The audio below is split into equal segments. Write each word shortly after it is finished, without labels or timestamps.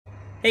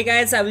Hey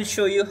guys, I will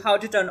show you how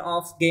to turn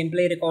off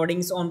gameplay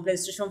recordings on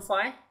PlayStation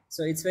 5.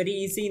 So it's very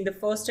easy. In the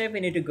first step, we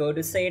need to go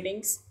to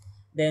settings,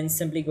 then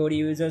simply go to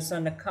users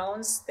and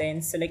accounts, then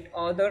select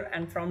other,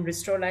 and from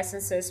restore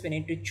licenses we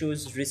need to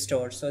choose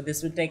restore. So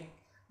this will take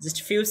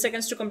just a few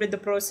seconds to complete the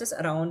process,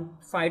 around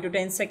 5 to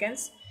 10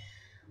 seconds.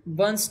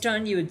 Once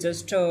done, you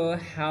just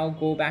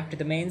go back to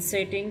the main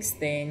settings,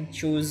 then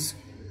choose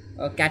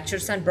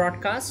captures and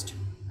broadcast,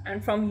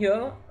 and from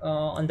here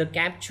on the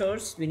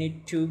captures we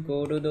need to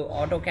go to the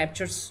auto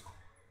captures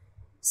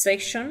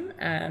section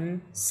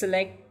and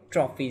select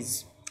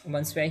trophies.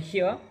 Once we are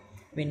here,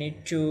 we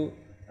need to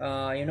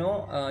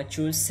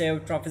choose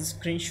save trophies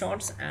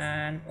screenshots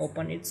and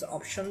open its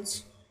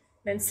options,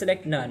 then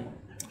select none,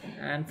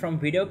 and from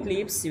video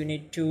clips you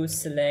need to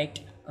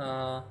select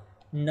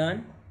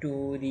none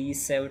to the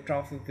save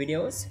trophy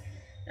videos,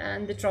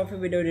 and the trophy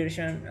video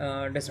duration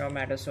does not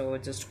matter, so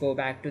just go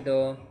back to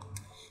the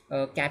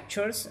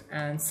captures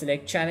and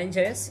select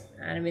challenges,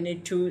 and we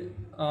need to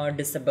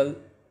disable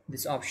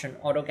this option,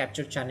 auto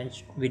capture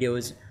challenge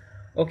videos.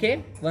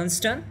 Okay, once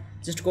done,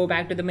 just go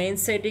back to the main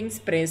settings,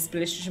 press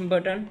PlayStation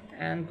button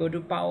and go to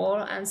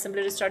power and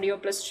simply restart your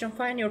PlayStation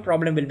 5 and your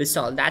problem will be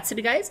solved. That's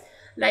it guys.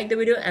 Like the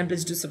video and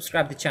please do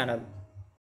subscribe the channel.